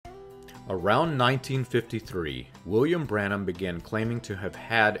Around 1953, William Branham began claiming to have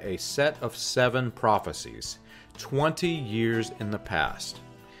had a set of 7 prophecies, 20 years in the past.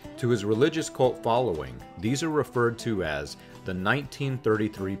 To his religious cult following, these are referred to as the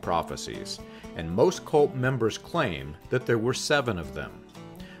 1933 prophecies, and most cult members claim that there were 7 of them.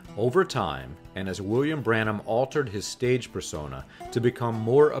 Over time, and as William Branham altered his stage persona to become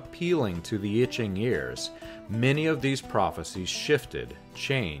more appealing to the itching ears, many of these prophecies shifted,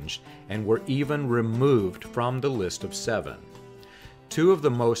 changed, and were even removed from the list of 7. 2 of the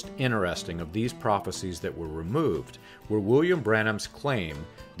most interesting of these prophecies that were removed were William Branham's claim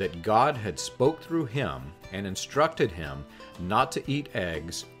that God had spoke through him and instructed him not to eat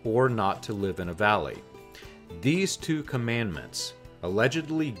eggs or not to live in a valley. These 2 commandments,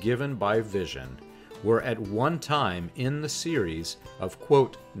 allegedly given by vision, were at one time in the series of,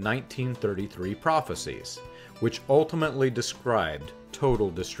 quote, 1933 prophecies, which ultimately described total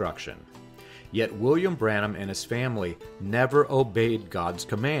destruction. Yet William Branham and his family never obeyed God's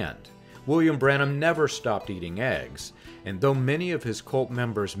command. William Branham never stopped eating eggs, and though many of his cult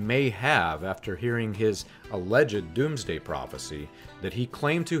members may have after hearing his alleged doomsday prophecy that he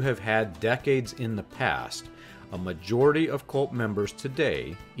claimed to have had decades in the past, a majority of cult members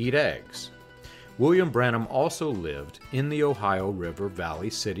today eat eggs. William Branham also lived in the Ohio River Valley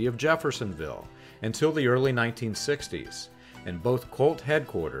city of Jeffersonville until the early 1960s, and both cult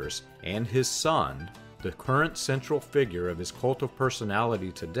headquarters and his son, the current central figure of his cult of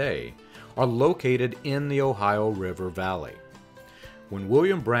personality today, are located in the Ohio River Valley. When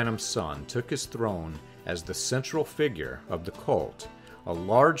William Branham's son took his throne as the central figure of the cult, a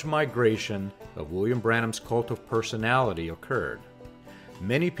large migration of William Branham's cult of personality occurred.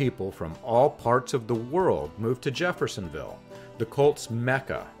 Many people from all parts of the world moved to Jeffersonville, the cult's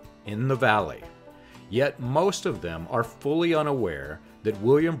mecca in the valley. Yet most of them are fully unaware that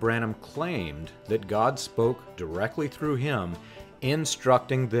William Branham claimed that God spoke directly through him,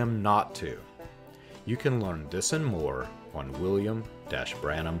 instructing them not to. You can learn this and more on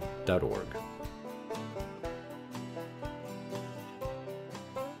william-branham.org.